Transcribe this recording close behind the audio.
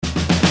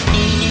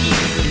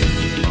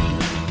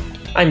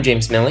I'm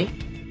James Milley.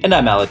 And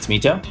I'm Alex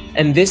Mito.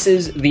 And this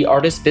is The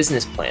Artist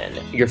Business Plan,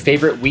 your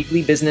favorite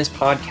weekly business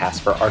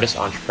podcast for artist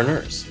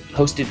entrepreneurs,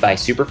 hosted by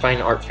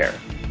Superfine Art Fair.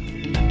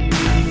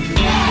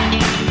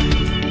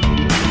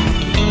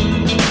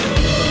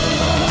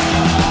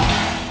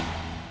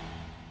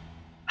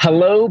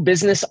 Hello,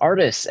 business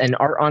artists and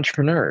art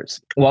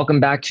entrepreneurs.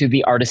 Welcome back to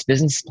The Artist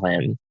Business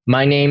Plan.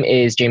 My name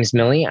is James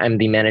Milley. I'm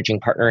the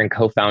managing partner and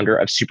co-founder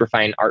of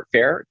Superfine Art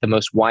Fair, the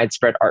most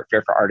widespread art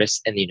fair for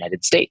artists in the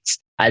United States.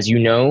 As you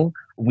know,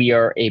 we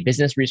are a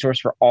business resource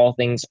for all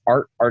things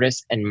art,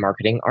 artists, and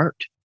marketing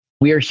art.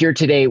 We are here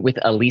today with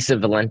Elisa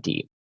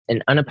Valenti,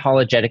 an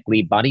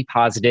unapologetically body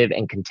positive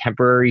and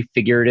contemporary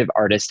figurative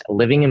artist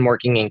living and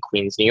working in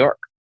Queens, New York.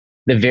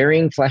 The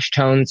varying flesh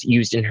tones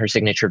used in her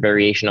signature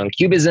variation on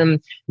Cubism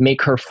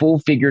make her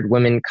full-figured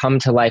women come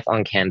to life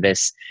on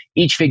canvas.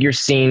 Each figure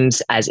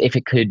seems as if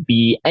it could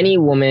be any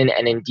woman,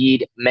 and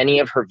indeed, many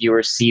of her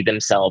viewers see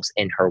themselves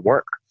in her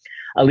work.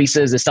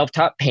 Elisa is a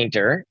self-taught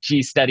painter.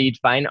 She studied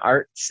fine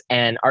arts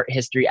and art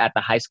history at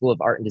the High School of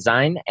Art and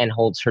Design and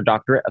holds her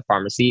doctorate of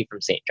pharmacy from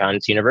St.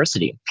 John's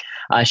University.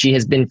 She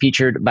has been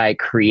featured by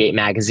Create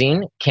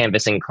Magazine,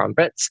 Canvas and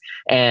Crumpets,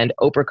 and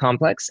Oprah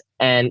Complex,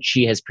 and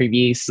she has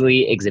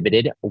previously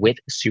exhibited with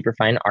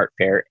Superfine Art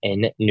Fair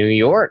in New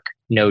York,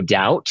 no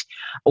doubt.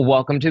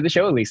 Welcome to the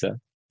show, Elisa.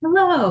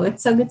 Hello,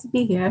 it's so good to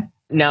be here.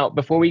 Now,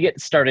 before we get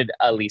started,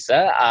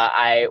 Elisa,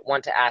 I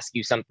want to ask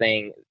you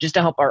something just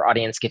to help our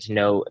audience get to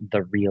know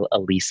the real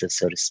Elisa,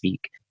 so to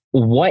speak.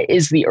 What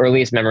is the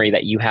earliest memory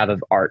that you have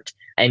of art?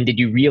 And did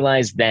you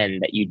realize then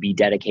that you'd be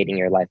dedicating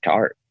your life to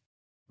art?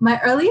 My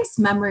earliest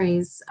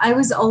memories, I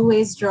was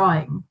always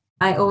drawing.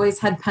 I always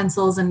had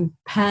pencils and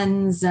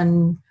pens,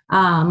 and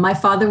my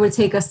father would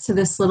take us to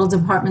this little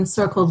department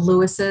store called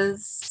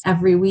Lewis's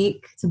every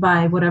week to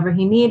buy whatever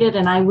he needed,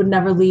 and I would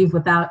never leave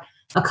without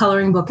a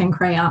coloring book and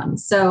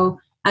crayons. So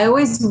I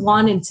always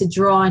wanted to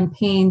draw and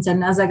paint.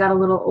 And as I got a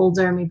little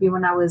older, maybe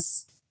when I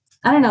was,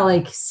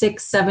 like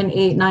 6, 7,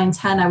 8, 9,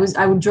 10,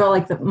 I would draw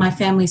like my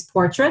family's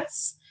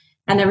portraits,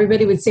 and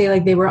everybody would say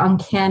like they were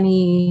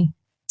uncanny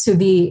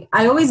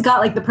I always got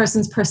like the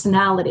person's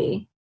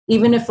personality,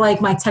 even if like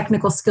my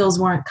technical skills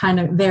weren't kind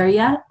of there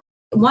yet.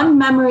 One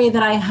memory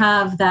that I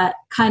have that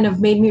kind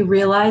of made me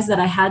realize that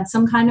I had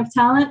some kind of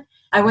talent,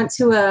 I went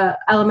to a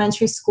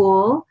elementary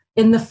school.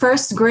 In the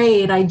first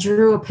grade, I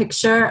drew a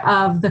picture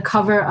of the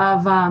cover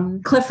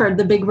of Clifford,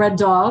 the Big Red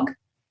Dog.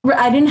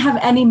 I didn't have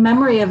any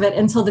memory of it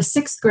until the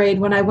 6th grade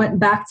when I went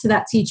back to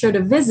that teacher to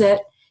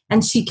visit,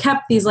 and she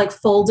kept these like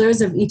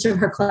folders of each of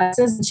her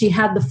classes, and she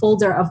had the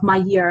folder of my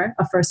year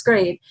of 1st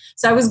grade.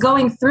 So I was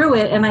going through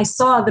it, and I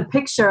saw the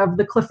picture of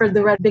the Clifford,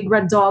 the Big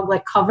Red Dog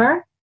like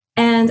cover.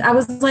 And I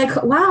was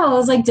like, wow, I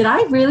was like, did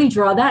I really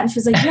draw that? And she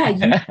was like,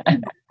 yeah,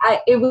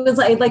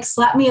 it like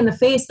slapped me in the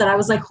face that I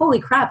was like, holy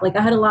crap. Like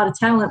I had a lot of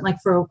talent, like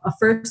for a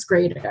 1st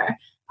grader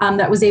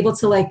that was able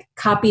to like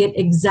copy it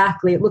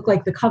exactly. It looked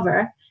like the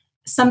cover.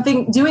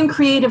 Doing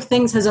creative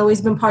things has always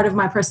been part of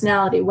my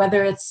personality,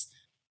 whether it's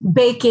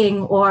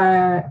baking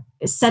or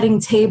setting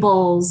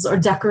tables or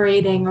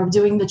decorating or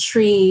doing the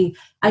tree.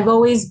 I've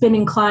always been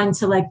inclined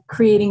to like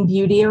creating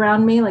beauty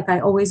around me. Like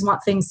I always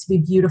want things to be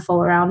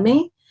beautiful around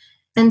me.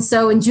 And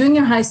so in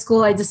junior high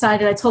school, I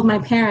told my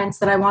parents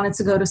that I wanted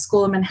to go to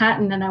school in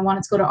Manhattan and I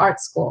wanted to go to art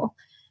school.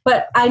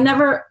 But I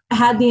never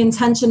had the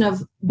intention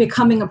of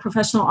becoming a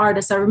professional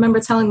artist. I remember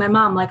telling my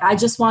mom, like, I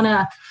just want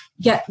to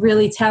get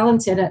really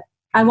talented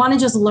I want to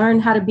just learn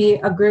how to be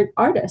a great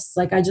artist.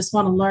 Like, I just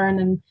want to learn.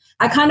 And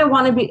I kind of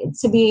want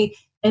to be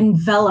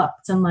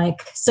enveloped and like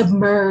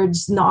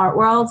submerged in the art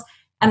world.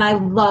 And I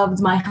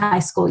loved my high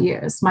school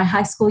years.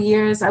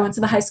 I went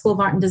to the High School of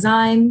Art and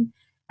Design.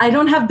 I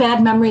don't have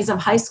bad memories of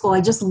high school. I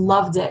just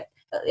loved it.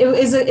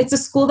 It's a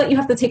school that you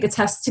have to take a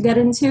test to get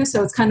into.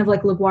 So it's kind of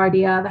like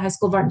LaGuardia, the High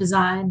School of Art and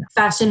Design,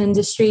 fashion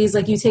industries.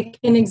 Like you take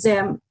an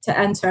exam to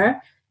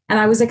enter, and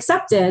I was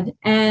accepted,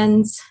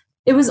 and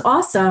it was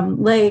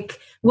awesome. Like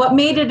what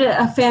made it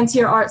a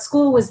fancier art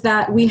school was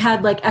that we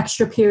had like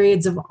extra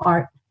periods of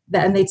art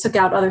and they took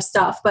out other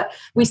stuff, but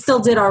we still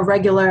did our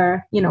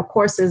regular,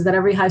 courses that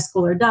every high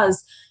schooler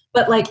does.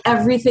 But like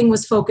everything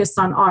was focused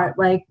on art.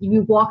 Like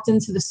you walked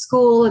into the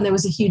school and there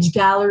was a huge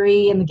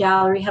gallery, and the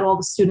gallery had all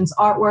the students'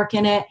 artwork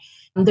in it.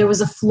 And there was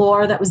a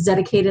floor that was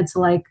dedicated to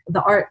like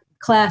the art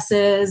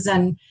classes,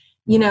 and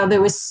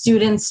there was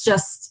students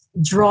just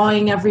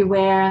drawing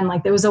everywhere, and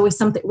like there was always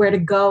something where to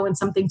go and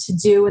something to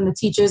do, and the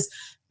teachers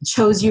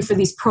chose you for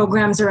these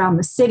programs around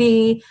the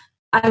city.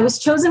 I was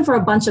chosen for a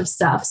bunch of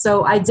stuff.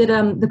 So I did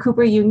the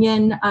Cooper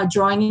Union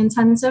drawing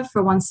intensive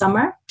for one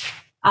summer.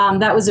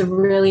 That was a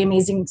really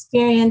amazing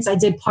experience. I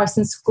did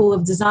Parsons School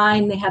of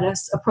Design. They had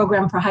a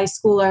program for high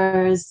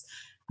schoolers.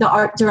 The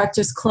Art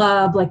Directors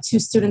Club, like 2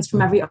 students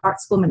from every art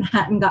school in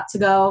Manhattan got to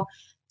go.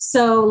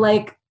 So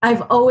like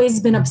I've always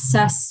been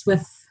obsessed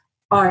with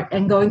art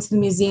and going to the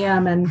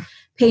museum and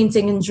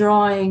painting and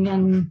drawing,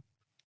 and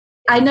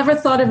I never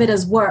thought of it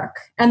as work.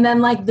 And then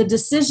like the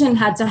decision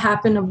had to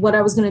happen of what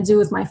I was going to do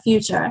with my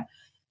future.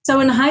 So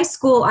in high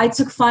school, I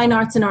took fine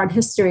arts and art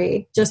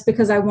history just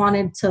because I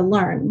wanted to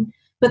learn.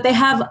 but they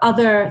have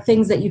other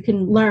things that you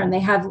can learn. They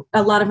have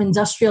a lot of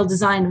industrial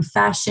design and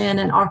fashion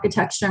and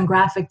architecture and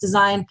graphic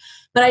design.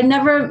 But I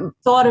never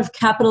thought of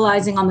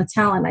capitalizing on the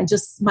talent.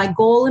 My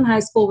goal in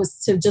high school was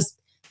to just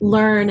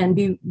learn and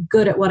be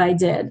good at what I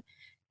did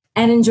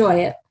and enjoy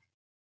it.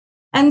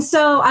 And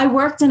so I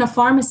worked in a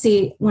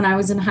pharmacy when I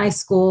was in high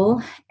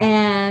school.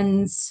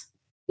 And,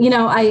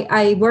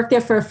 I worked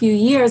there for a few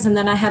years, and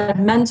then I had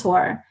a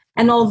mentor.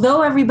 And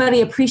although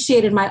everybody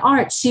appreciated my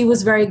art, she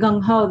was very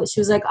gung-ho that she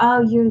was like,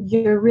 oh,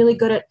 you're really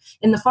good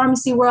in the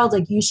pharmacy world.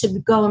 Like, you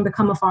should go and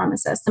become a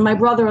pharmacist. And my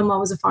brother-in-law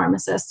was a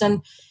pharmacist.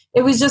 And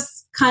it was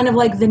just kind of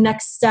like the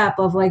next step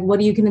of like, what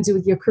are you going to do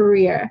with your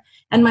career?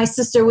 And my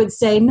sister would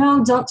say,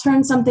 no, don't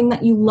turn something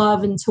that you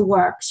love into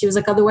work. She was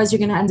like, otherwise you're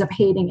going to end up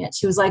hating it.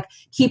 She was like,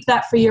 keep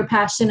that for your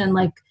passion and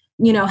like,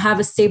 have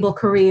a stable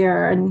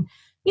career. And,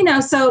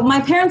 so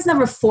my parents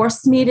never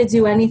forced me to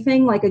do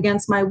anything like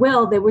against my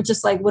will. They were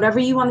just like, whatever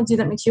you want to do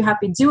that makes you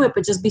happy, do it,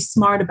 but just be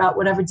smart about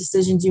whatever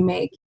decisions you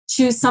make.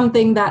 Choose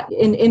something that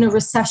in a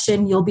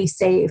recession you'll be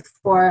safe,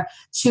 or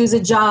choose a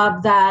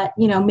job that,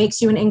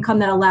 makes you an income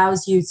that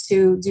allows you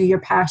to do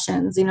your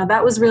passions.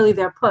 That was really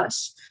their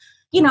push.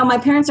 My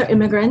parents are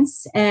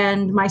immigrants,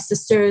 and my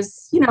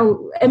sisters,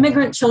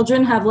 immigrant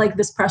children have like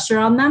this pressure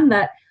on them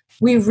that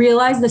we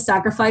realize the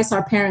sacrifice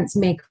our parents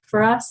make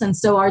for us. And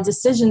so our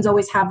decisions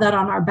always have that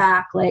on our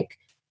back. Like,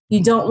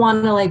 you don't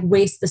want to like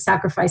waste the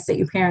sacrifice that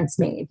your parents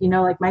made.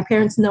 Like my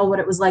parents know what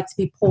it was like to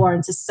be poor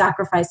and to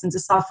sacrifice and to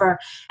suffer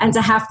and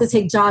to have to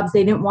take jobs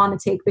they didn't want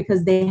to take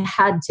because they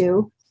had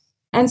to.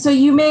 And so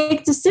you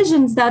make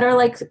decisions that are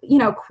like,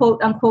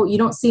 quote unquote, you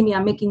don't see me,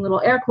 I'm making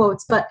little air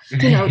quotes, but,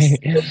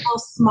 simple,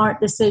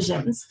 smart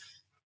decisions.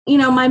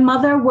 My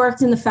mother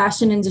worked in the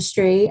fashion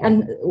industry,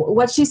 and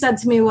what she said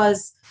to me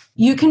was,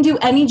 you can do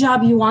any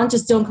job you want,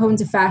 just don't go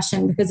into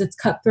fashion because it's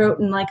cutthroat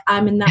and like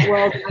I'm in that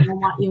world and I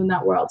don't want you in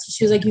that world. So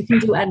she was like, you can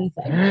do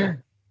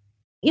anything.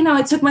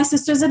 I took my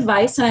sister's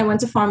advice and I went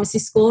to pharmacy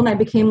school, and I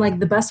became like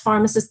the best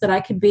pharmacist that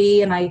I could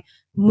be. And I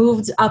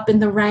moved up in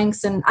the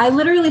ranks, and I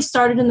literally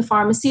started in the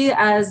pharmacy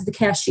as the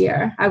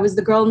cashier. I was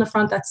the girl in the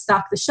front that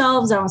stocked the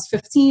shelves. I was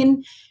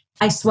 15.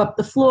 I swept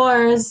the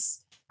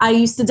floors. I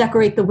used to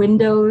decorate the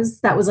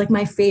windows. That was like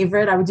my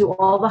favorite. I would do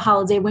all the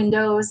holiday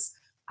windows.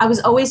 I was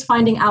always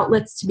finding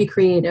outlets to be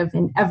creative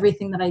in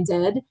everything that I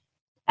did.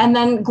 And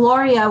then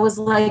Gloria was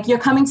like, you're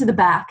coming to the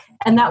back.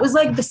 And that was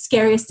like the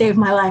scariest day of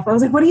my life. I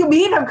was like, what do you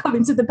mean I'm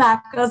coming to the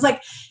back? I was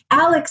like,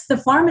 Alex, the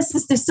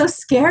pharmacist is so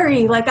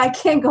scary. Like, I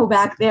can't go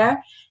back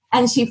there.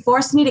 And she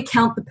forced me to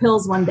count the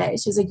pills one day.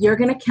 She was like, you're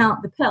going to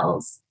count the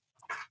pills.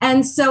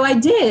 And so I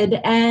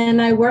did.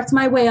 And I worked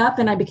my way up,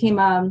 and I became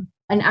an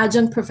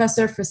adjunct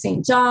professor for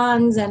St.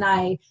 John's. And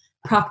I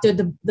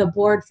proctored the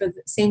board for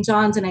St.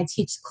 John's, and I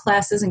teach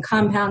classes in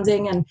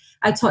compounding, and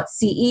I taught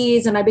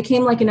CEs, and I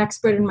became like an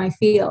expert in my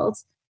field.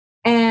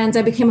 And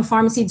I became a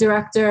pharmacy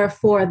director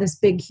for this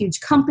big,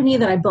 huge company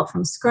that I built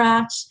from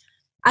scratch.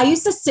 I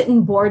used to sit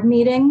in board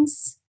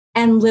meetings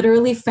and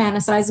literally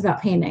fantasize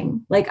about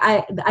painting. Like,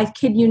 I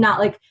kid you not,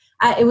 like,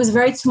 it was a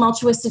very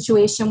tumultuous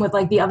situation with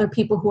like the other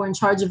people who were in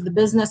charge of the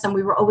business, and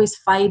we were always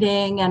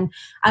fighting. And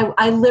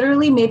I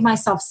literally made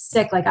myself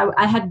sick. Like,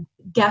 I had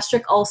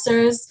gastric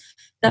ulcers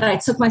that I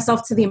took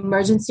myself to the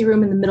emergency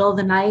room in the middle of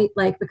the night,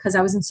 like, because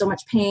I was in so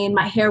much pain.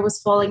 My hair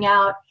was falling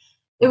out.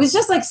 It was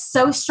just like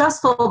so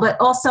stressful, but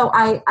also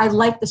I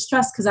liked the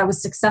stress because I was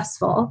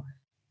successful.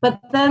 But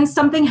then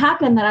something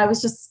happened that I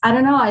was just, I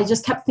don't know, I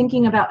just kept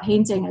thinking about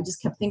painting. I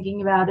just kept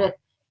thinking about it.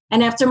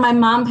 And after my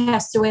mom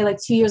passed away,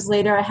 like 2 years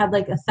later, I had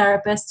like a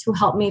therapist who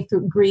helped me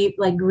through grieve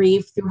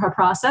through her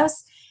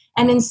process.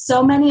 And in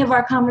so many of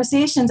our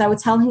conversations, I would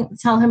tell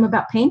him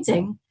about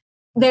painting.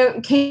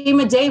 There came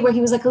a day where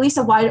he was like,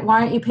 Elisa, why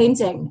aren't you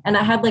painting? And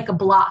I had like a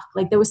block,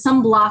 like there was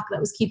some block that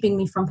was keeping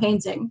me from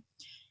painting.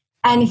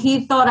 And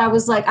he thought I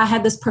was like, I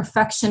had this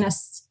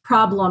perfectionist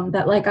problem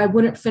that like I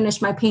wouldn't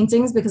finish my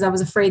paintings because I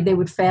was afraid they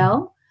would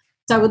fail.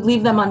 So I would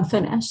leave them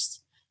unfinished.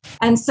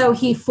 And so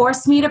he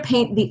forced me to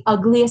paint the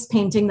ugliest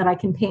painting that I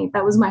can paint.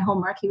 That was my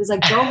homework. He was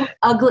like, go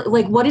ugly.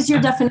 Like, what is your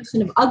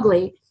definition of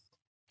ugly?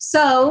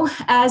 So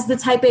as the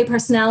type A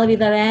personality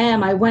that I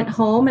am, I went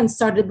home and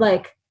started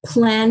like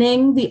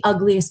planning the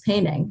ugliest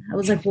painting. I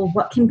was like, well,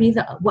 what can be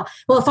well,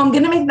 if I'm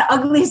going to make the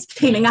ugliest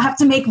painting, I have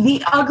to make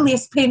the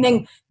ugliest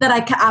painting that I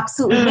can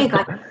absolutely make.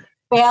 I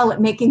fail at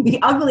making the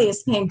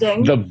ugliest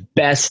painting. The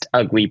best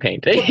ugly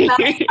painting. The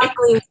best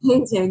ugliest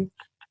painting.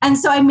 And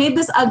so I made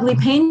this ugly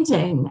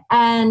painting,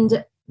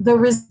 and the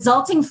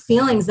resulting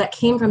feelings that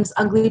came from this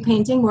ugly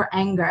painting were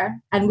anger.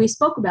 And we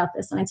spoke about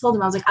this, and I told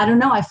him, I was like, I don't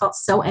know, I felt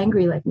so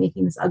angry like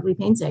making this ugly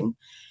painting.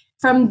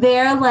 From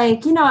there,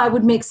 like, you know, I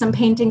would make some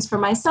paintings for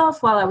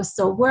myself while I was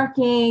still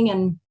working.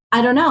 And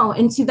I don't know,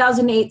 in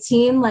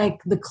 2018,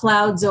 like the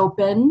clouds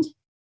opened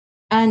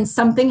and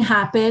something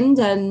happened.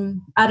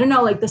 And I don't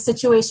know, like the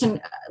situation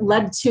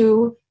led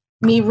to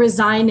me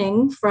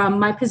resigning from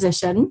my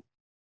position.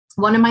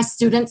 One of my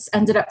students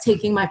ended up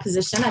taking my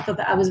position. I thought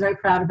that I was very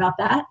proud about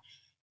that.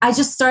 I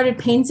just started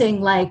painting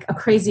like a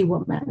crazy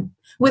woman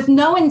with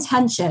no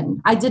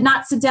intention. I did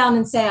not sit down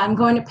and say, I'm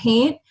going to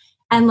paint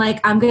and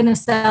like, I'm going to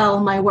sell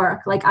my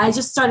work. Like I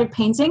just started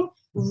painting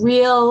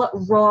real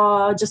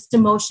raw, just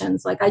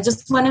emotions. Like I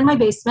just went in my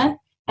basement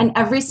and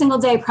every single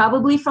day,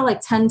 probably for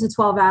like 10 to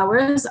 12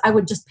 hours, I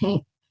would just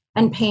paint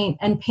and paint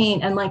and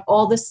paint. And like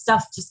all this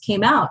stuff just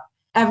came out.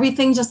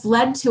 Everything just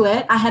led to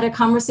it. I had a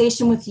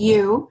conversation with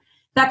you.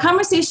 That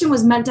conversation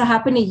was meant to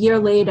happen a year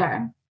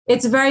later.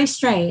 It's very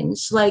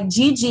strange. Like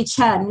Gigi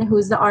Chen,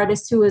 who's the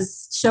artist who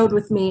was showed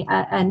with me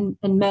in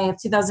May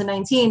of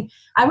 2019,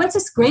 I went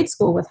to grade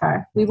school with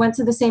her. We went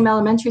to the same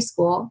elementary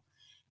school.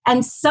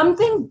 And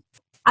something,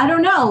 I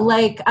don't know,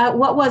 like,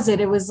 what was it?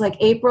 It was like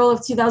April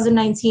of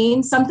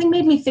 2019. Something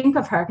made me think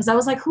of her because I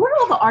was like, who are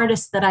all the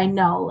artists that I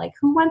know? Like,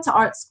 who went to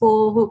art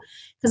school?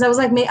 Because I was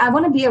like, I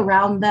want to be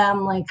around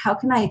them. Like, how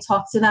can I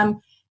talk to them?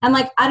 And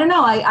like, I don't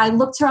know, I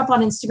looked her up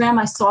on Instagram.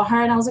 I saw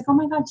her and I was like, oh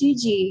my God,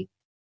 Gigi.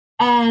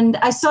 And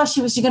I saw she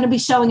was going to be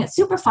showing at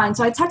Superfine.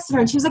 So I texted her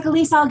and she was like,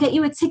 Elisa, I'll get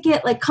you a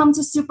ticket. Like, come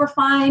to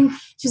Superfine.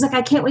 She was like,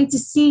 I can't wait to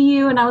see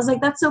you. And I was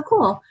like, that's so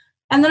cool.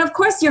 And then, of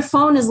course, your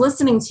phone is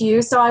listening to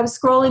you. So I was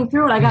scrolling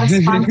through and I got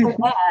a sponsored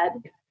ad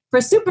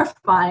for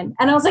Superfine.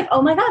 And I was like,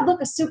 oh my God,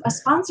 look, a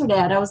sponsored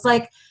ad. I was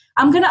like,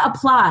 I'm going to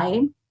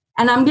apply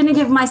and I'm going to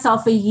give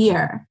myself a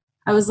year.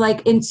 I was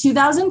like, in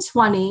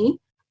 2020,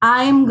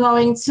 I'm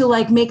going to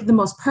like make the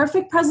most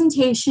perfect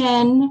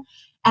presentation.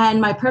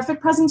 And my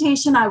perfect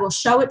presentation, I will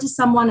show it to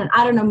someone. And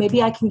I don't know,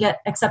 maybe I can get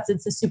accepted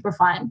to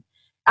Superfine.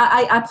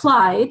 I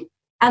applied.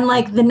 And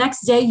like the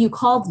next day you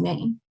called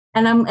me.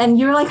 And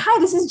you're like, hi,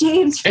 this is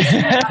James.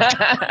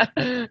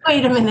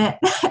 Wait a minute.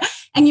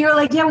 And you're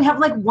like, yeah, we have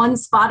like one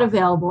spot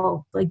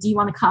available. Like, do you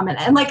want to comment?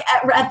 And like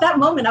at that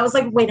moment, I was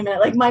like, wait a minute.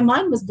 Like my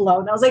mind was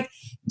blown. I was like,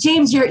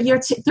 James,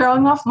 you're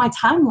throwing off my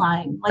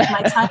timeline. Like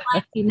my timeline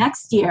will be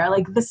next year.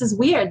 Like, this is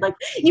weird. Like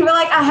you were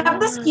like, I have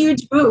this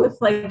huge booth.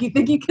 Like, you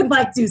think you can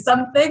like do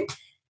something?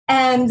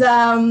 And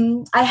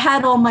I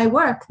had all my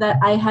work that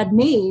I had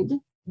made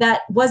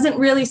that wasn't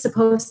really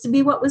supposed to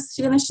be what was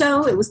going to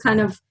show. It was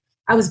kind of,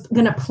 I was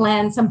going to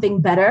plan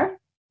something better.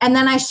 And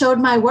then I showed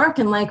my work.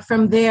 And like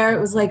from there, it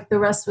was like the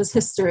rest was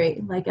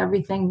history. Like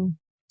everything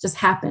just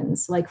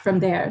happens like from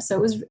there.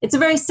 So it's a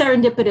very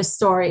serendipitous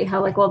story,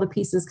 how like all the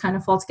pieces kind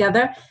of fall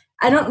together.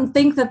 I don't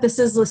think that this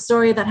is a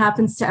story that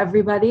happens to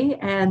everybody.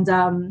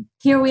 And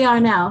here we are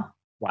now.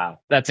 Wow,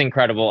 that's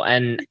incredible.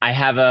 And I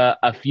have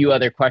a few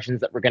other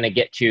questions that we're going to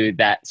get to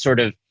that sort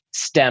of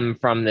stem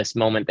from this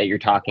moment that you're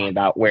talking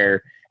about,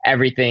 where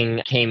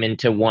everything came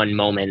into one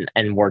moment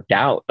and worked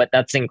out. But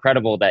that's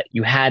incredible that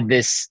you had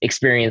this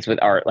experience with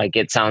art. Like,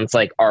 it sounds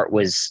like art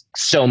was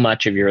so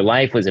much of your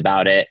life was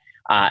about it,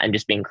 and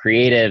just being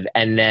creative,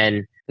 and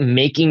then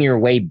making your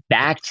way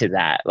back to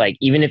that. Like,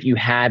 even if you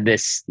had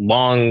this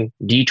long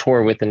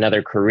detour with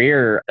another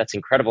career, that's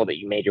incredible that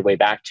you made your way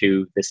back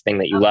to this thing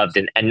that you loved,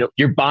 and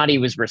your body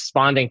was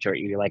responding to it.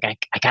 You're like, I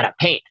gotta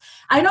paint.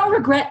 I don't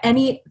regret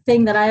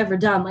anything that I ever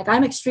done. Like,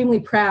 I'm extremely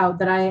proud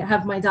that I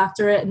have my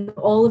doctorate and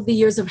all of the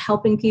years of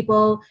helping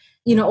people,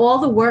 you know, all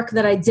the work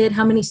that I did,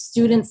 how many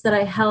students that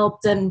I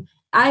helped, and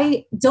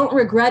I don't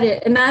regret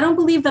it. And I don't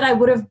believe that I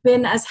would have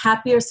been as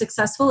happy or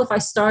successful if I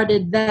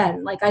started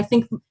then. Like, I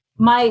think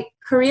my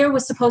career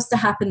was supposed to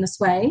happen this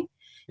way.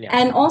 Yeah.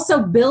 And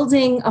also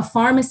building a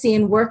pharmacy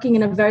and working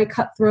in a very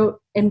cutthroat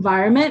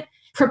environment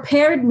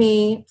prepared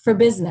me for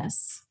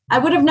business. I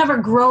would have never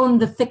grown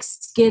the thick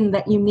skin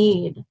that you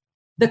need,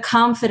 the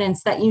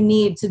confidence that you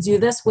need to do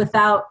this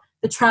without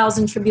the trials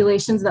and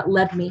tribulations that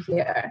led me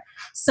here.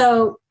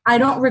 So I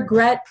don't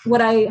regret what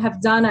I have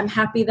done. I'm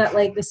happy that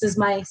like this is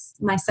my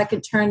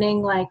second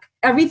turning. Like,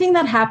 everything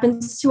that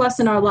happens to us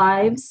in our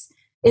lives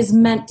is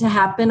meant to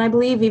happen, I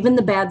believe, even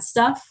the bad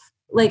stuff.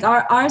 Like,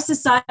 our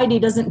society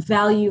doesn't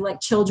value like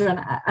children,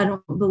 I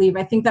don't believe.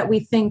 I think that we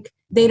think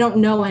they don't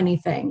know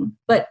anything.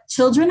 But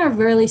children are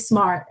really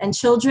smart. And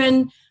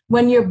children,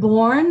 when you're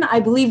born, I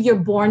believe you're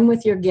born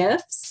with your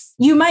gifts.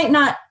 You might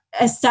not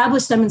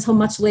establish them until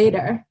much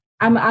later.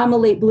 I'm a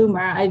late bloomer.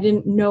 I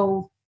didn't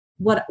know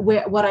what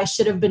I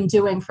should have been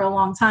doing for a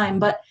long time.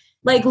 But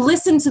like,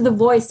 listen to the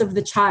voice of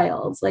the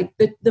child. Like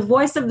the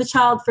voice of the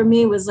child for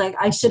me was like,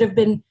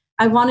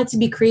 I wanted to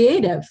be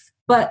creative.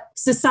 But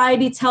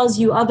society tells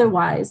you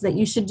otherwise, that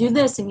you should do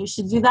this and you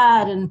should do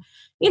that. And,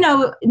 you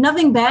know,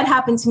 nothing bad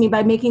happened to me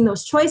by making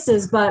those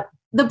choices. But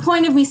the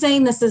point of me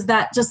saying this is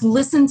that just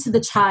listen to the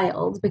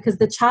child, because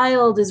the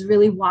child is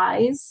really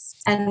wise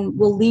and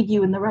will lead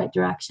you in the right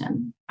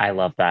direction. I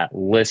love that.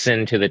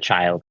 Listen to the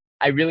child.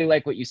 I really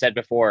like what you said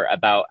before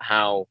about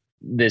how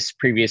this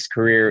previous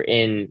career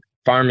in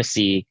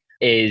pharmacy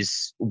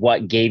is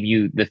what gave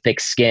you the thick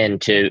skin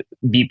to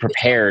be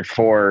prepared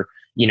for,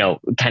 you know,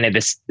 kind of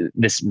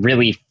this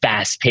really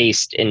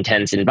fast-paced,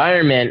 intense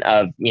environment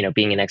of, you know,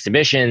 being in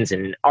exhibitions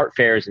and art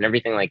fairs and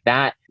everything like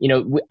that. You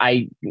know,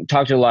 I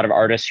talk to a lot of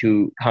artists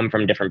who come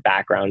from different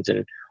backgrounds,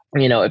 and,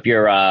 you know, if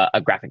you're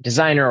a graphic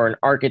designer or an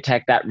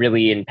architect, that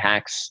really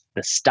impacts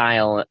the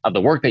style of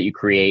the work that you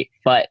create.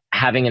 But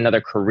having another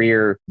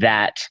career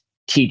that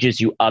teaches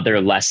you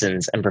other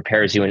lessons and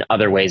prepares you in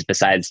other ways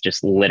besides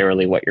just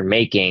literally what you're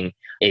making,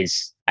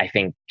 is, I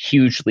think,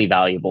 hugely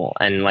valuable.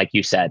 And like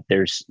you said,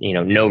 there's,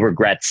 no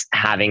regrets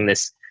having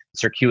this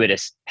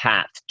circuitous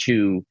path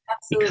to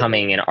Absolutely.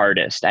 becoming an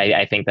artist.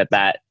 I think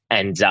that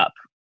ends up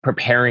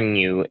preparing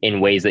you in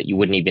ways that you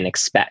wouldn't even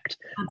expect,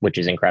 which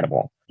is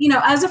incredible.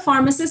 As a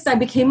pharmacist, I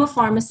became a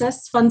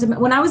pharmacist.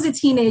 When I was a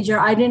teenager,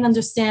 I didn't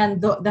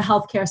understand the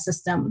healthcare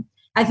system.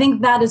 I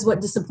think that is what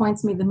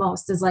disappoints me the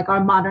most, is like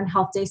our modern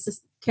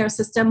care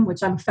system,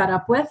 which I'm fed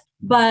up with.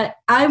 But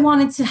I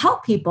wanted to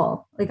help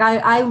people. Like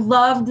I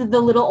loved the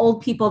little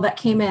old people that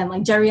came in,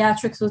 like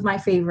geriatrics was my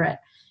favorite.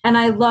 And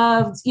I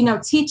loved,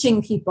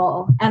 teaching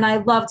people, and I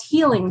loved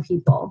healing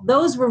people.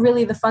 Those were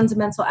really the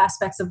fundamental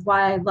aspects of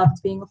why I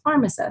loved being a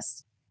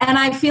pharmacist. And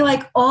I feel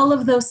like all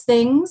of those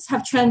things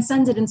have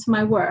transcended into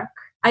my work.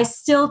 I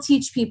still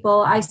teach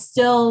people. I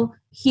still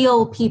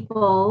heal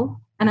people.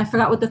 And I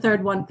forgot what the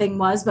third thing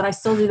was, but I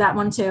still do that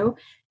one too.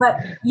 But,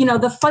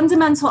 the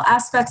fundamental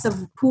aspects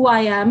of who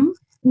I am,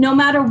 no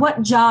matter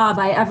what job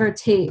I ever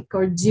take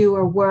or do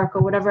or work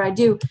or whatever I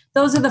do,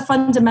 those are the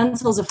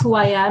fundamentals of who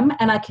I am.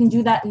 And I can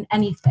do that in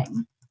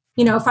anything.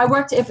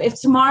 If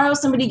tomorrow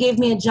somebody gave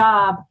me a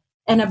job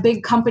in a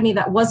big company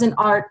that wasn't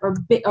art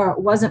or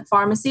wasn't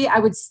pharmacy, I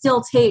would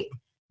still take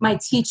my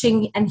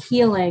teaching and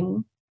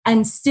healing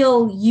and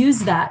still use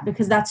that,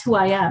 because that's who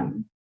I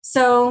am.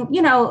 So,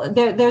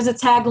 there's a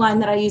tagline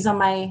that I use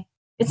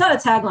it's not a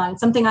tagline, it's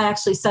something I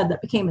actually said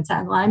that became a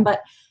tagline,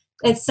 but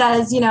it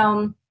says,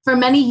 for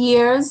many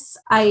years,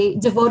 I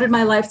devoted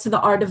my life to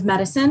the art of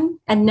medicine,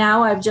 and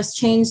now I've just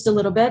changed a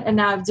little bit, and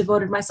now I've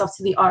devoted myself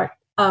to the art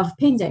of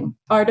painting,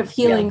 art of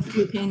healing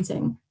through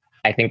painting.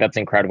 I think that's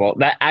incredible.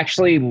 That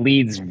actually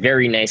leads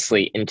very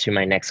nicely into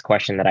my next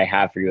question that I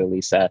have for you,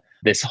 Elisa.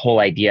 This whole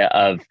idea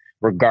of,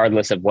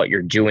 regardless of what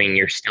you're doing,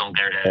 you're still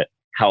there to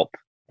help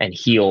and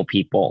heal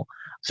people.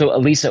 So,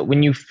 Elisa,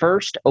 when you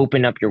first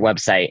open up your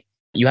website,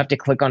 you have to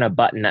click on a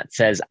button that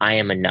says, I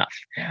am enough,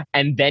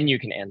 and then you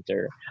can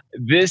enter.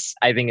 This,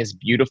 I think, is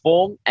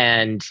beautiful,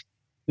 and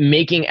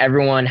making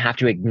everyone have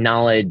to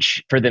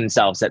acknowledge for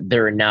themselves that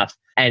they're enough,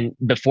 and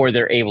before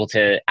they're able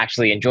to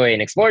actually enjoy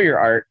and explore your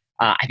art,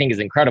 I think is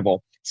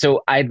incredible.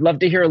 So I'd love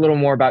to hear a little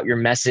more about your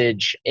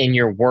message in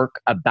your work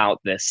about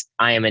this,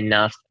 I am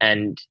enough,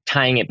 and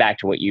tying it back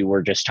to what you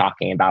were just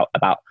talking about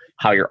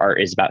how your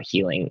art is about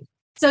healing.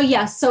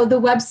 So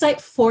the website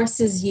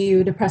forces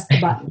you to press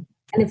the button.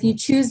 And if you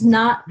choose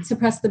not to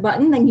press the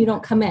button, then you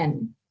don't come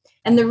in.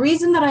 And the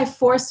reason that I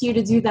force you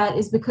to do that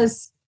is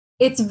because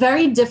it's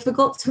very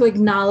difficult to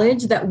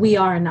acknowledge that we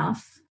are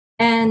enough.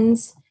 And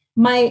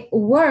my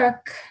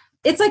work,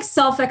 it's like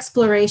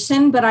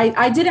self-exploration, but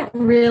I didn't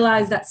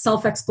realize that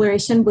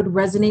self-exploration would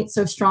resonate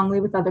so strongly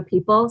with other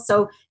people.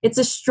 So it's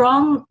a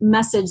strong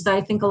message that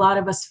I think a lot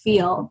of us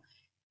feel.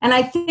 And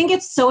I think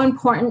it's so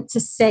important to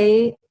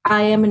say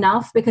I am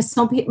enough, because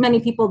so many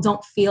people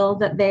don't feel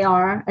that they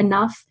are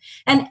enough.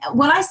 And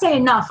when I say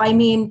enough, I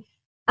mean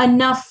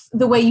enough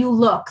the way you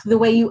look, the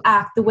way you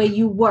act, the way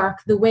you work,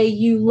 the way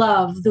you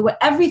love, the way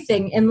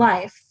everything in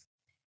life.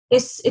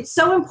 It's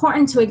so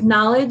important to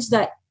acknowledge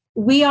that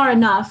we are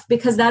enough,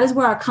 because that is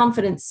where our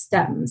confidence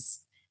stems.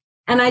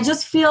 And I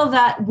just feel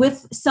that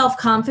with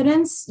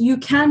self-confidence, you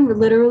can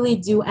literally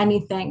do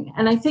anything.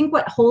 And I think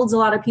what holds a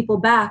lot of people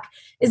back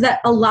is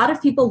that a lot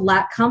of people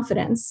lack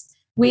confidence.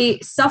 We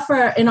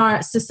suffer in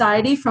our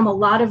society from a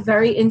lot of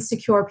very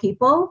insecure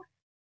people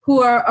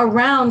who are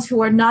around,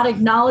 who are not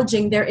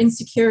acknowledging their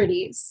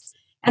insecurities.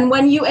 And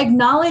when you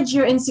acknowledge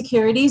your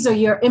insecurities or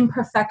your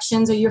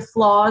imperfections or your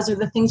flaws or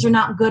the things you're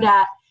not good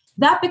at,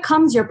 that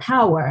becomes your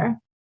power.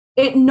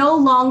 It no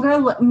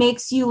longer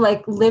makes you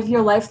live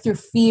your life through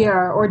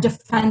fear or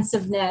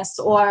defensiveness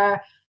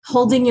or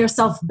holding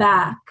yourself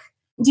back.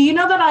 Do you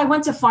know that I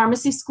went to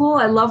pharmacy school?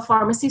 I love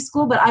pharmacy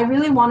school, but I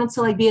really wanted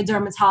to be a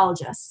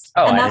dermatologist.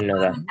 Oh, and I didn't know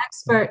that. I'm an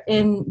expert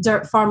in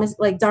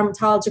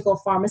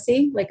dermatological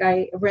pharmacy.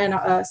 I ran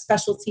a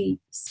specialty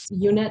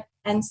unit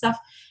and stuff.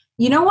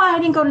 You know why I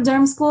didn't go to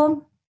derm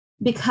school?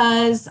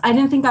 Because I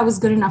didn't think I was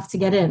good enough to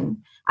get in.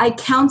 I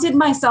counted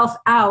myself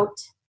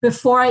out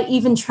before I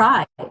even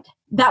tried.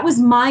 That was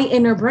my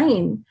inner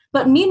brain.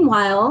 But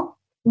meanwhile,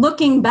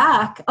 looking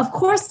back, of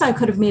course I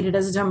could have made it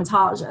as a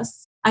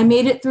dermatologist. I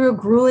made it through a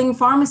grueling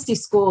pharmacy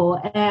school,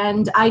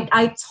 and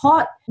I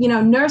taught,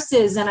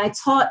 nurses, and I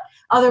taught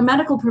other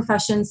medical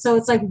professions. So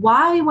it's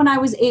why, when I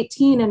was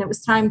 18 and it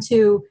was time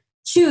to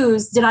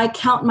choose, did I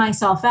count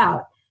myself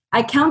out?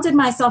 I counted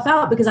myself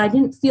out because I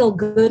didn't feel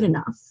good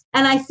enough.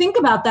 And I think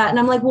about that and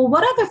I'm like, well,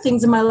 what other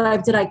things in my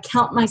life did I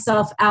count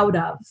myself out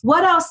of?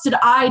 What else did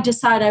I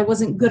decide I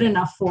wasn't good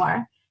enough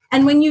for?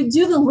 And when you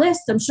do the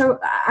list, I'm sure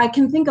I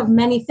can think of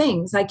many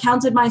things. I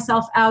counted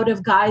myself out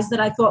of guys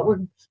that I thought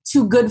were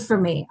too good for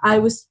me. I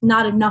was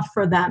not enough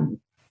for them.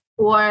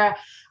 Or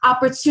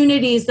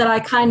opportunities that I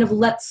kind of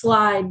let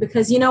slide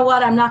because, you know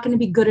what, I'm not going to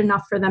be good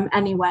enough for them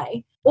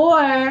anyway.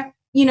 Or,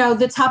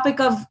 the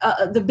topic of,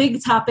 the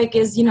big topic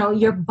is,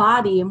 your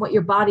body and what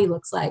your body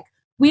looks like.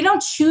 We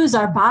don't choose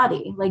our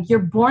body. You're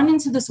born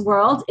into this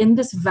world in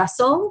this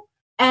vessel.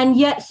 And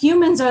yet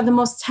humans are the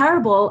most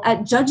terrible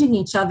at judging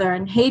each other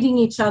and hating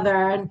each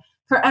other and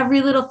for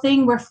every little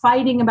thing, we're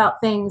fighting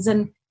about things.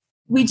 And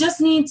we just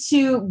need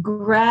to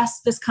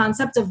grasp this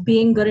concept of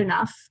being good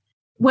enough.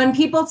 When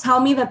people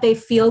tell me that they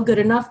feel good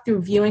enough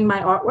through viewing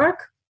my artwork,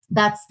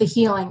 that's the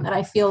healing that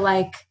I feel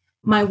like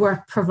my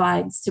work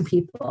provides to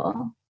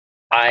people.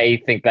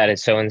 I think that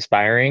is so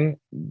inspiring.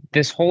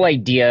 This whole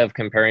idea of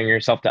comparing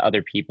yourself to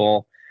other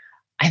people,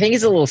 I think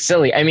is a little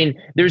silly. I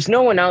mean, there's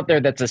no one out there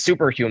that's a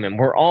superhuman.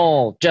 We're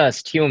all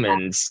just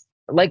humans.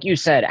 Like you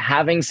said,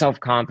 having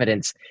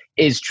self-confidence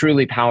is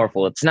truly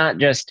powerful. It's not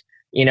just,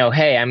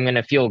 hey, I'm going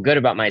to feel good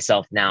about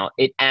myself now.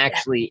 It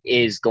actually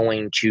is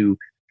going to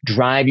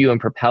drive you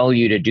and propel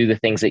you to do the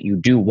things that you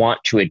do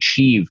want to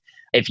achieve.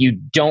 If you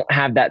don't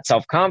have that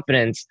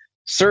self-confidence,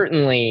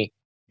 certainly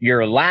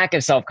your lack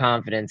of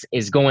self-confidence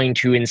is going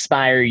to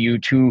inspire you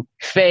to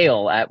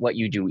fail at what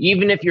you do.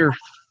 Even if you're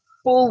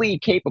fully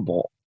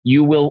capable,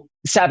 you will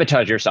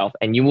sabotage yourself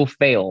and you will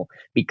fail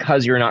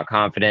because you're not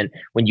confident.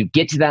 When you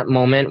get to that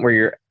moment where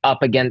you're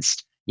up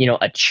against,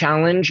 a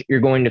challenge, you're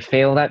going to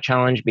fail that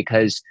challenge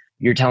because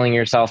you're telling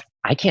yourself,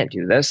 I can't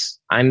do this.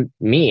 I'm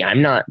me.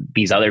 I'm not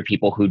these other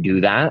people who do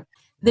that.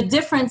 The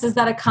difference is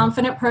that a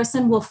confident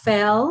person will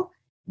fail,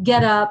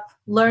 get up,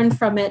 learn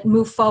from it,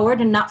 move forward,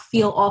 and not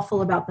feel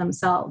awful about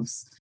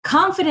themselves.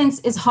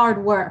 Confidence is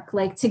hard work.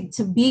 Like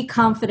to be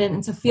confident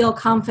and to feel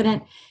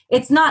confident,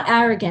 it's not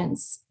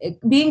arrogance.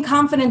 Being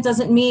confident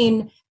doesn't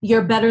mean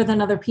you're better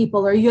than other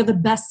people or you're the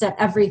best at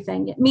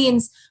everything. It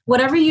means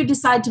whatever you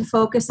decide to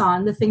focus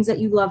on, the things that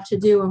you love to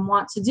do and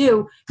want to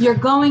do, you're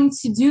going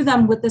to do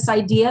them with this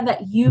idea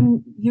that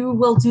you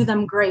will do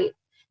them great.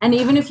 And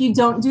even if you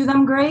don't do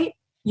them great,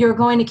 you're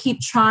going to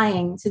keep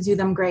trying to do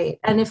them great.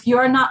 And if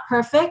you're not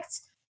perfect,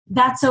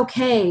 that's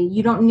okay.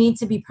 You don't need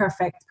to be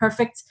perfect.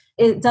 Perfect,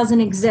 it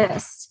doesn't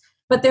exist.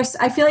 But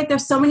I feel like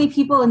there's so many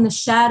people in the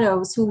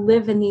shadows who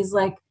live in these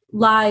like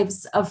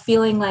lives of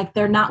feeling like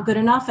they're not good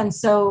enough. And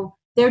so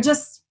they're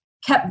just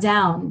kept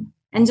down.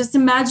 And just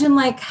imagine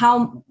like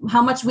how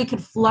much we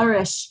could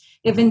flourish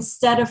if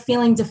instead of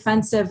feeling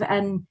defensive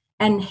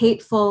and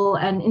hateful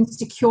and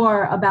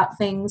insecure about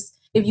things,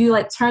 if you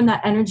like turn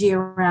that energy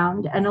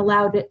around and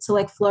allowed it to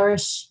like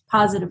flourish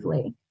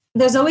positively.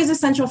 There's always a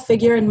central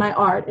figure in my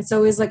art. It's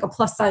always like a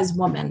plus size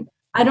woman.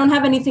 I don't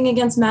have anything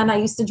against men. I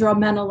used to draw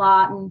men a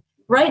lot. And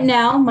right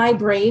now my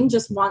brain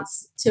just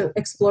wants to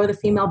explore the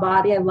female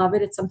body. I love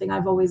it. It's something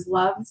I've always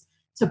loved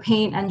to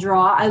paint and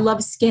draw. I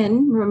love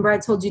skin. Remember I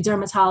told you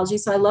dermatology.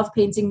 So I love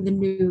painting the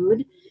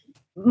nude.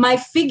 My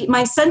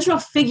central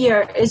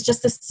figure is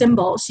just a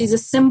symbol. She's a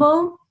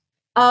symbol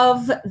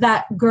of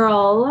that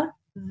girl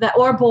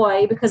or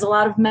boy, because a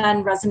lot of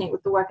men resonate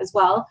with the work as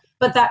well.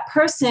 But that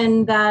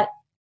person that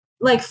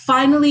like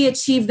finally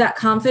achieved that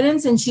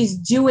confidence and she's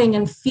doing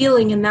and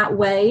feeling in that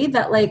way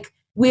that like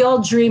we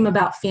all dream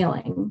about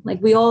feeling.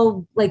 Like we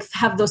all like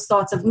have those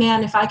thoughts of,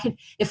 man, if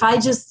I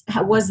just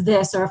was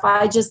this, or if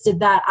I just did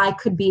that, I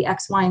could be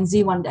X, Y, and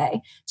Z one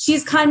day.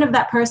 She's kind of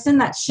that person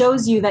that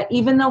shows you that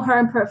even though her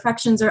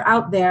imperfections are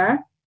out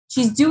there,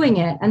 she's doing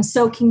it. And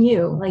so can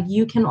you. Like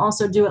you can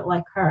also do it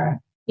like her.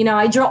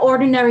 I draw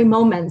ordinary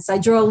moments. I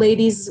draw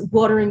ladies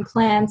watering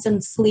plants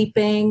and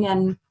sleeping,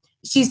 and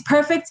she's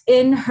perfect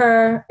in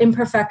her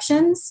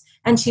imperfections,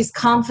 and she's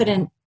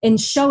confident in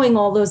showing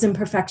all those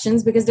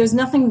imperfections because there's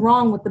nothing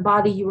wrong with the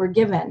body you were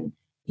given.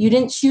 You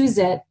didn't choose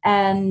it,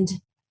 and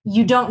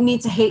you don't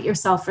need to hate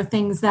yourself for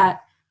things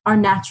that are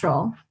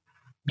natural.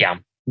 Yeah.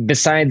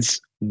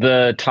 Besides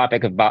the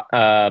topic of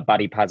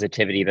body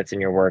positivity that's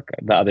in your work,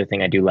 the other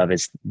thing I do love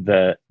is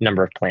the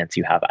number of plants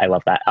you have. I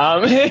love that.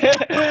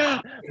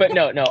 But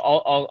no,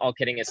 all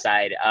kidding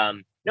aside.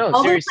 No,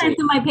 all seriously. the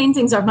plants in my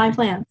paintings are my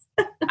plants.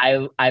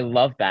 I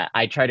love that.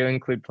 I try to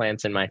include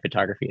plants in my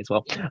photography as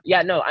well.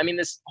 Yeah, no, I mean,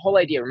 this whole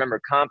idea,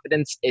 remember,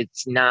 confidence,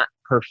 it's not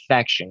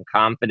perfection.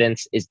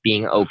 Confidence is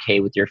being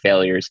okay with your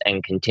failures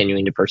and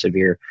continuing to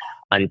persevere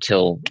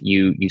until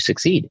you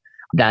succeed.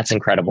 That's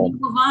incredible.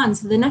 Move on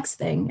to the next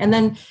thing. And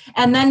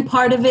then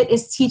part of it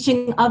is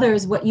teaching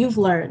others what you've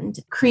learned,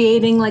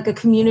 creating like a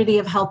community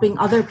of helping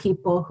other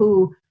people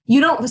who you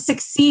don't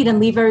succeed and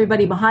leave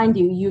everybody behind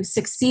you. You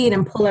succeed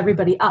and pull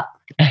everybody up.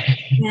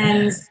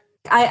 And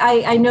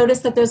I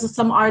noticed that there's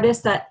some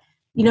artists that,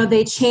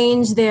 they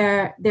change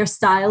their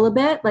style a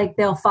bit. Like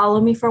they'll follow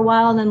me for a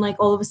while and then like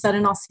all of a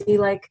sudden I'll see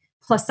like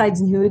plus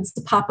size nudes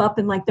to pop up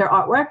in like their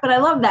artwork. But I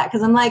love that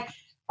because I'm like,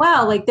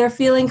 wow, like they're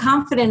feeling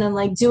confident and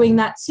like doing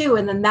that too.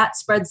 And then that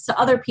spreads to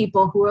other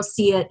people who will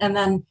see it. And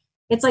then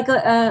it's like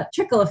a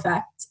trickle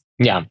effect.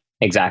 Yeah,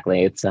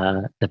 exactly. It's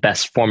the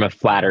best form of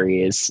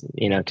flattery is,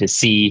 to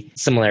see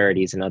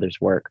similarities in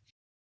others' work.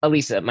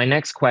 Elisa, my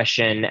next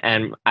question,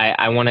 and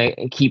I want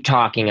to keep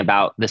talking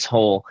about this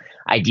whole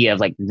idea of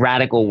like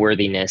radical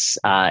worthiness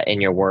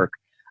in your work.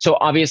 So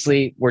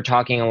obviously we're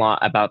talking a lot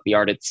about the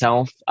art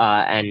itself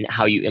and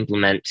how you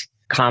implement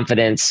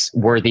confidence,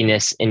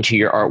 worthiness into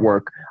your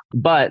artwork.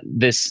 But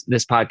this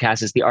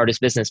podcast is the Artist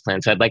Business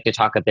Plan. So I'd like to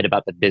talk a bit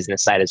about the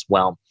business side as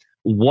well.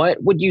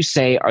 What would you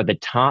say are the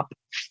top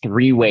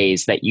 3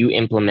 ways that you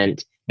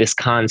implement this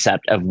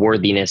concept of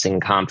worthiness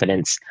and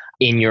confidence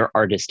in your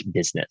artist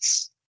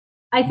business?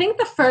 I think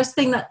the first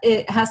thing that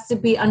it has to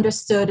be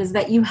understood is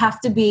that you have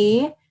to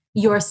be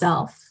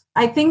yourself.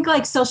 I think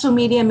like social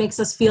media makes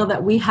us feel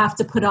that we have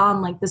to put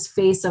on like this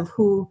face of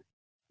who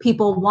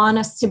people want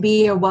us to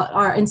be, or what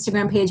our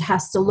Instagram page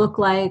has to look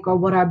like, or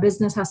what our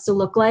business has to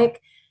look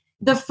like.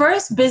 The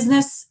first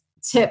business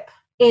tip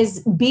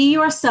is be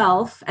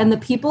yourself, and the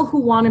people who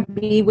want to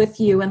be with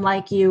you and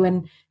like you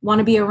and want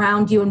to be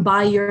around you and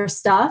buy your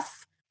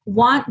stuff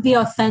want the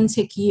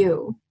authentic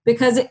you,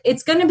 because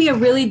it's going to be a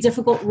really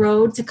difficult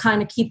road to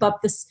kind of keep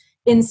up this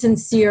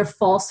insincere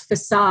false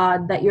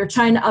facade that you're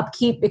trying to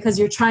upkeep because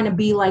you're trying to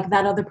be like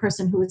that other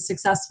person who is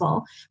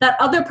successful. That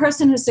other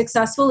person who's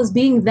successful is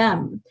being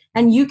them,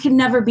 and you can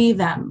never be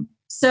them.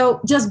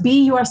 So just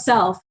be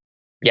yourself.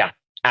 Yeah,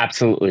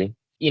 absolutely.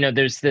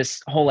 There's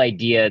this whole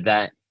idea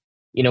that,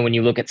 when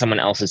you look at someone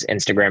else's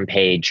Instagram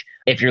page,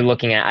 if you're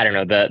looking at, I don't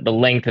know, the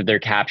length of their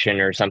caption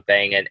or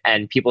something,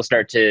 and people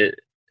start to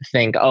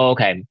think, oh,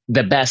 okay,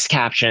 the best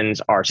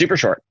captions are super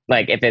short.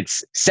 Like if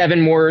it's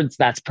 7 words,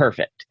 that's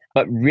perfect.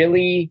 But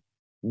really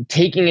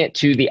taking it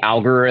to the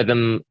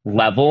algorithm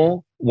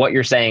level, what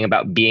you're saying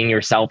about being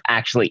yourself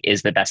actually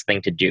is the best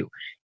thing to do.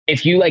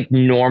 If you like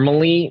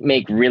normally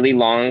make really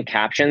long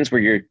captions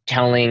where you're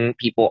telling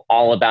people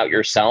all about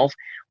yourself,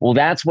 well,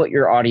 that's what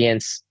your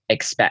audience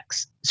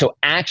expects. So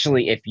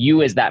actually, if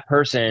you as that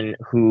person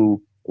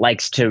who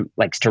likes to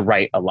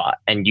write a lot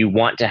and you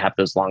want to have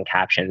those long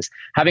captions,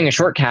 having a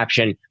short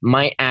caption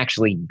might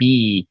actually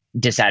be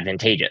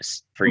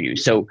disadvantageous for you.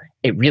 So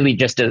it really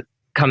just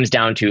comes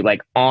down to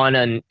like on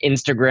an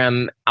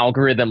Instagram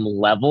algorithm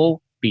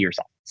level, be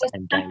yourself.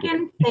 The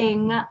second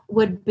thing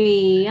would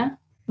be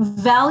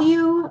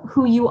value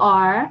who you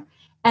are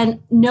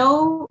and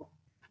know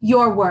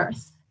your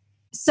worth.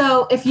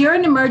 So if you're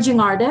an emerging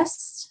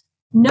artist,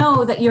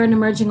 know that you're an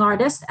emerging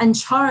artist and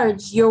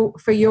charge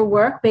for your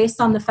work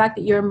based on the fact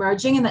that you're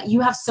emerging and that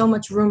you have so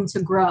much room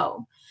to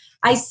grow.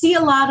 I see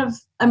a lot of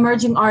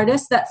emerging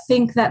artists that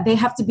think that they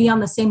have to be on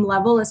the same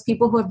level as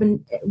people who have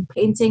been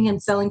painting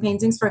and selling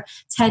paintings for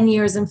 10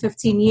 years and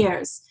 15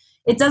 years.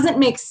 It doesn't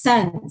make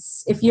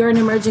sense if you're an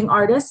emerging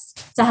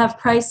artist to have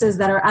prices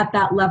that are at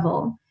that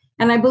level.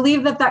 And I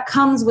believe that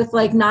comes with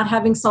like not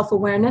having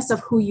self-awareness of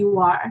who you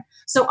are.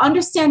 So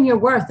understand your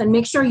worth and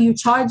make sure you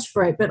charge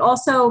for it, but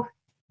also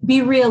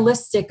be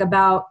realistic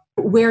about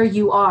where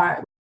you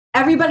are.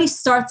 Everybody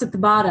starts at the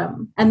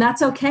bottom, and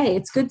that's okay.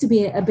 It's good to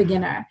be a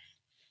beginner.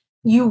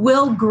 You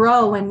will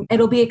grow and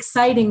it'll be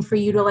exciting for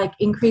you to like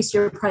increase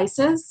your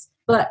prices,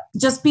 but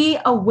just be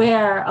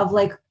aware of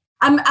like,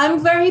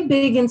 I'm very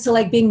big into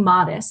like being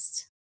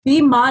modest.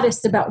 Be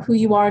modest about who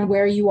you are and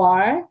where you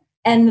are.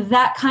 And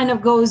that kind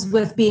of goes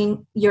with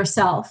being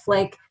yourself.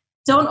 Like,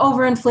 don't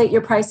overinflate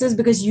your prices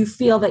because you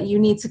feel that you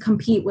need to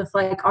compete with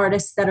like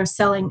artists that are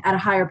selling at a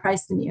higher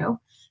price than you.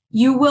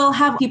 You will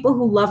have people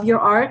who love your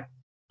art,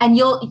 and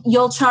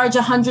you'll charge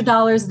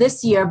 $100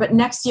 this year, but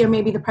next year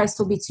maybe the price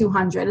will be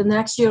 $200, and the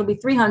next year it'll be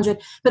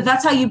 $300. But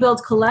that's how you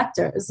build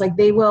collectors. Like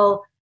they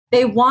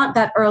want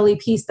that early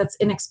piece that's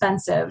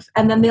inexpensive,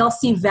 and then they'll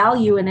see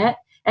value in it.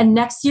 And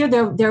next year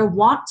they'll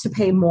want to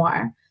pay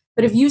more.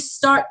 But if you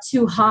start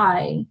too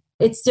high,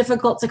 it's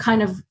difficult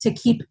to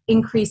keep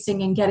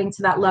increasing and getting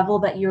to that level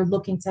that you're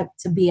looking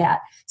to be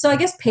at. So I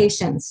guess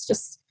patience,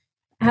 just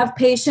have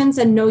patience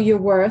and know your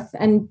worth,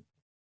 and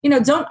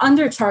don't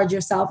undercharge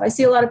yourself. I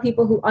see a lot of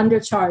people who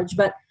undercharge,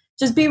 but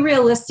just be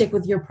realistic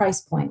with your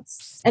price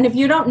points. And if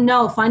you don't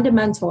know, find a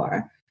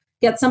mentor,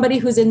 get somebody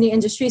who's in the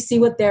industry, see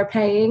what they're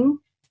paying,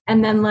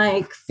 and then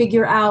like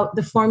figure out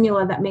the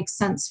formula that makes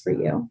sense for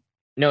you.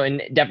 No,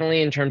 and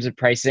definitely in terms of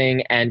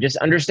pricing and just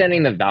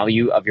understanding the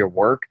value of your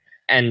work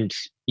and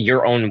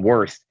your own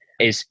worth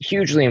is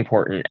hugely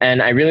important.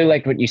 And I really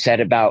like what you said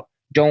about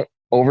don't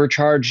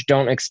overcharge.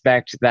 Don't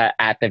expect that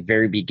at the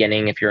very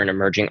beginning, if you're an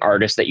emerging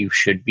artist, that you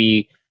should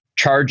be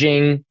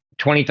charging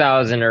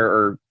 $20,000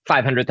 or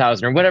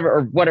 $500,000 or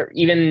whatever,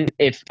 even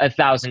if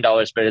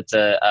 $1,000, but it's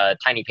a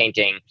tiny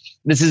painting.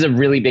 This is a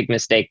really big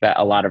mistake that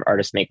a lot of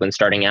artists make when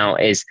starting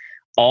out, is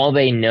all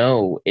they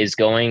know is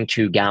going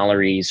to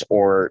galleries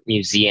or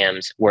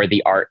museums where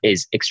the art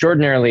is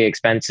extraordinarily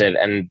expensive,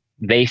 and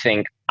they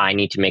think I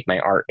need to make my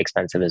art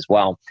expensive as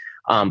well.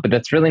 But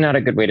that's really not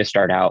a good way to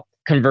start out.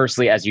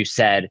 Conversely, as you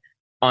said,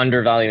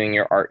 undervaluing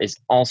your art is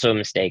also a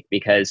mistake,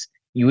 because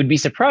you would be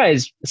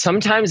surprised.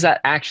 Sometimes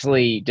that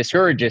actually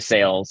discourages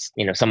sales.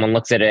 Someone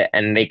looks at it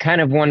and they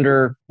kind of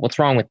wonder, what's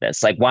wrong with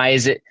this? Like, why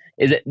is it,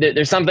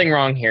 there's something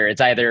wrong here.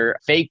 It's either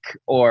fake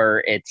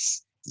or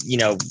it's,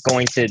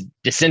 going to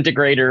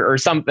disintegrate or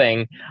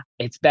something.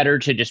 It's better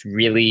to just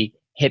really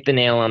hit the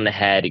nail on the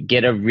head,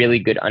 get a really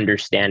good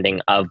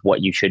understanding of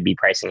what you should be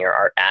pricing your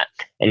art at,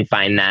 and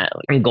find that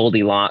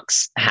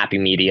Goldilocks happy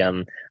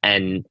medium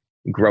and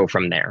grow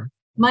from there.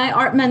 My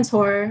art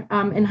mentor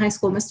in high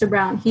school, Mr.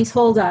 Brown, he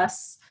told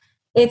us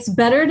it's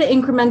better to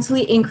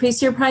incrementally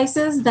increase your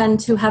prices than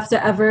to have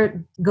to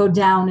ever go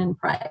down in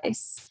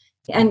price.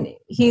 And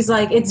he's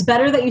like, it's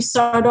better that you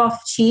start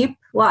off cheap.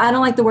 Well, I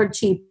don't like the word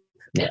cheap,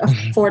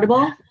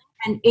 affordable.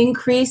 and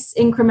increase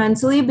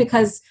incrementally,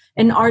 because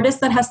an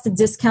artist that has to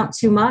discount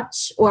too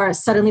much or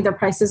suddenly their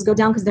prices go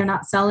down because they're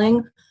not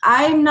selling.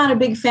 I'm not a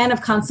big fan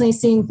of constantly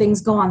seeing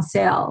things go on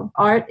sale.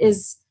 Art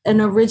is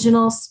an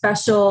original,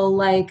 special,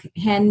 like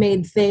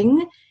handmade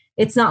thing.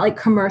 It's not like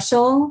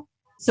commercial.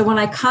 So when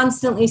I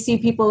constantly see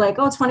people like,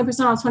 oh,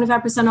 20% off,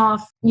 25%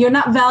 off, you're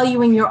not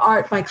valuing your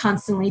art by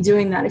constantly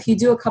doing that. If you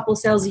do a couple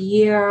sales a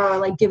year or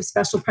like give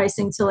special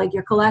pricing to like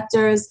your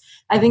collectors,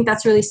 I think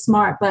that's really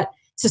smart. But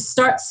to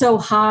start so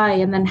high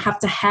and then have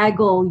to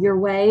haggle your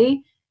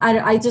way,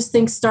 I just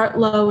think start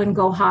low and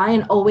go high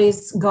and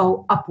always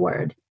go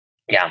upward.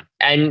 Yeah.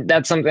 And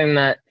that's something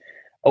that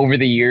over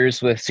the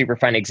years with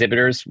superfine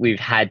exhibitors,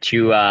 we've had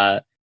to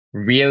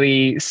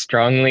really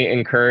strongly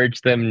encourage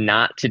them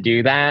not to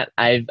do that.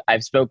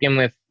 I've spoken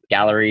with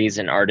galleries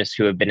and artists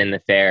who have been in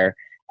the fair,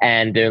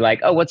 and they're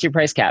like, "Oh, what's your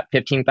price cap?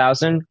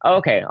 15,000? Oh,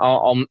 okay,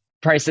 I'll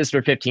price this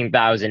for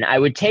 15,000. I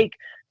would take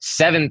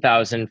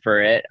 7,000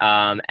 for it,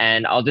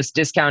 and I'll just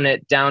discount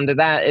it down to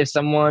that if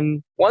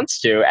someone wants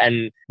to."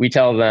 And we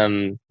tell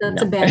them,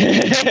 That's no. a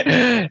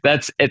bad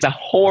It's a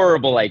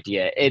horrible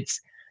idea. It's,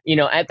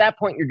 at that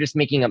point, you're just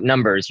making up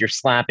numbers. You're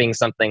slapping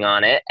something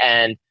on it,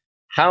 and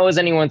how is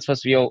anyone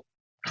supposed to feel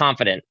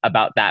confident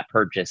about that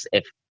purchase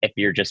if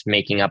you're just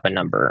making up a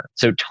number?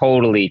 So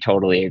totally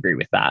agree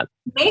with that.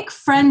 Make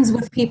friends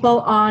with people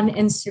on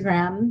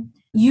Instagram.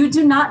 You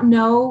do not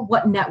know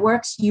what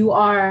networks you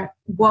are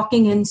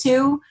walking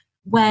into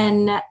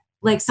when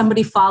like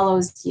somebody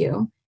follows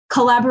you.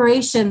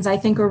 Collaborations, I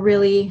think, are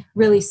really,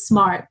 really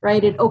smart,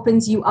 right? It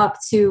opens you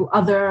up to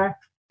other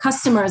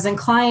customers and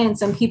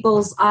clients and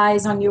people's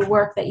eyes on your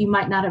work that you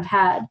might not have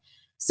had.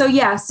 So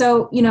yeah,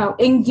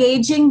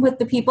 engaging with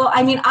the people.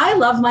 I mean, I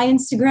love my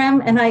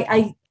Instagram, and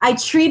I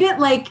treat it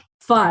like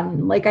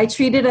fun. Like I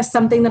treat it as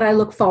something that I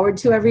look forward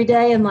to every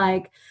day. And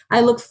like,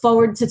 I look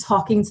forward to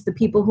talking to the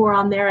people who are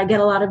on there. I get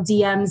a lot of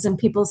DMs and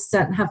people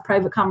have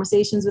private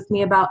conversations with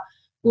me about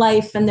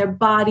life and their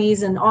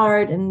bodies and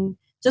art and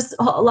just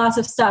lots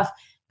of stuff.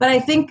 But I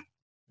think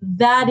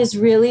that is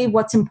really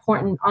what's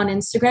important on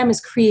Instagram,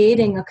 is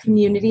creating a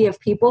community of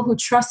people who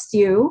trust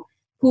you,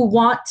 who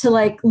want to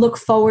like look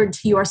forward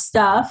to your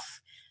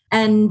stuff,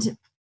 and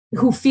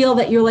who feel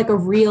that you're like a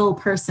real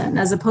person,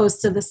 as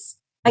opposed to this.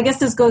 I guess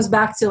this goes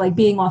back to like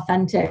being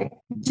authentic.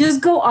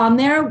 Just go on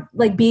there,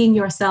 like being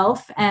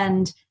yourself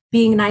and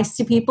being nice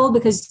to people,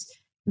 because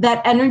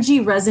that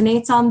energy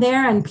resonates on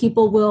there and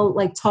people will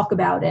like talk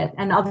about it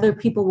and other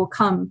people will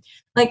come.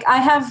 Like I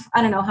have,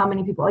 I don't know how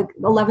many people, like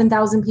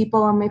 11,000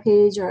 people on my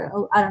page,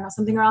 or I don't know,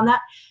 something around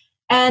that.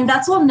 And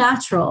that's all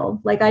natural.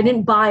 Like I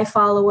didn't buy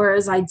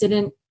followers. I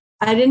didn't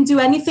do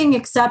anything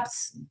except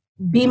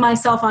be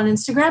myself on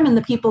Instagram, and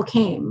the people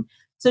came.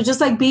 So just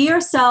like be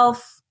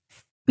yourself,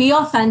 be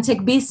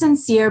authentic, be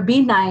sincere, be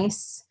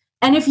nice.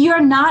 And if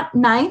you're not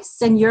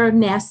nice and you're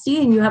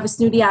nasty and you have a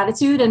snooty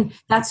attitude and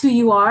that's who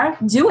you are,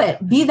 do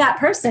it. Be that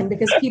person,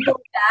 because people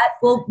that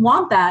will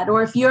want that.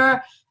 Or if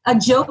you're a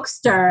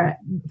jokester,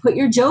 put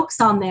your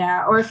jokes on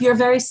there. Or if you're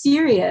very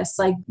serious,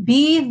 like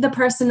be the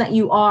person that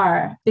you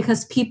are,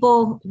 because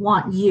people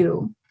want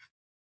you.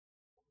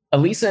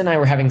 Elisa and I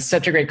were having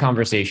such a great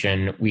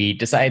conversation, we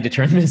decided to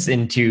turn this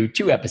into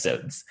 2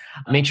 episodes.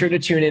 Make sure to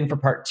tune in for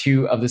part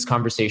 2 of this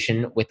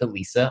conversation with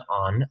Elisa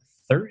on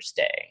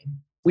Thursday.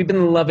 We've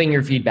been loving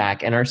your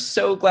feedback and are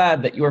so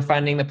glad that you are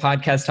finding the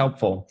podcast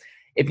helpful.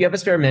 If you have a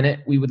spare minute,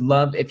 we would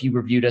love if you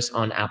reviewed us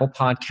on Apple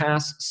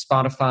Podcasts,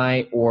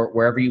 Spotify, or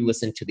wherever you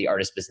listen to the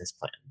Artist Business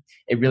Plan.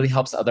 It really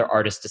helps other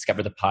artists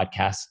discover the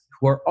podcast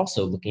who are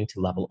also looking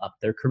to level up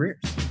their careers.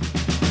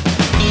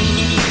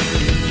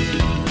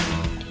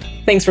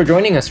 Thanks for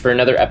joining us for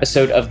another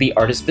episode of The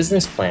Artist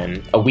Business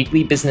Plan, a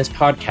weekly business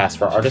podcast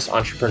for artist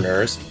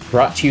entrepreneurs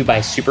brought to you by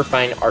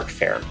Superfine Art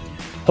Fair.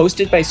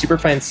 Hosted by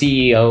Superfine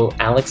CEO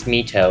Alex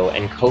Mito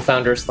and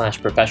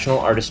co-founder/professional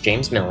artist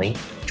James Milley,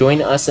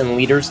 join us and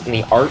leaders in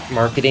the art,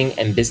 marketing,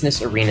 and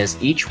business arenas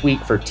each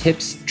week for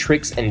tips,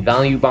 tricks, and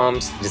value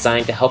bombs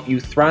designed to help you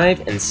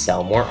thrive and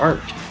sell more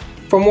art.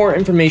 For more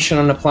information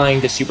on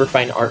applying to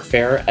Superfine Art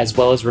Fair, as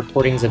well as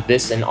recordings of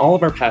this and all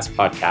of our past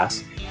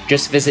podcasts,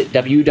 just visit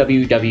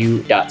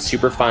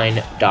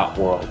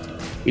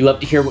www.superfine.world. We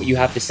love to hear what you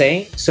have to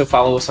say, so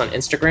follow us on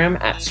Instagram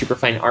at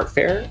Superfine Art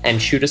Fair and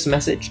shoot us a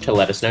message to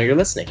let us know you're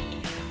listening.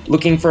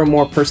 Looking for a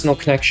more personal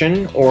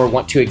connection or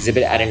want to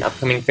exhibit at an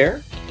upcoming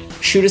fair?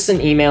 Shoot us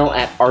an email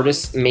at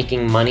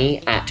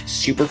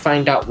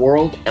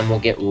artistsmakingmoney@superfine.world and we'll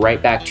get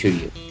right back to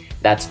you.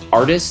 That's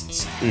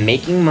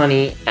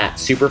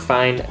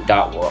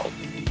artistsmakingmoney@superfine.world.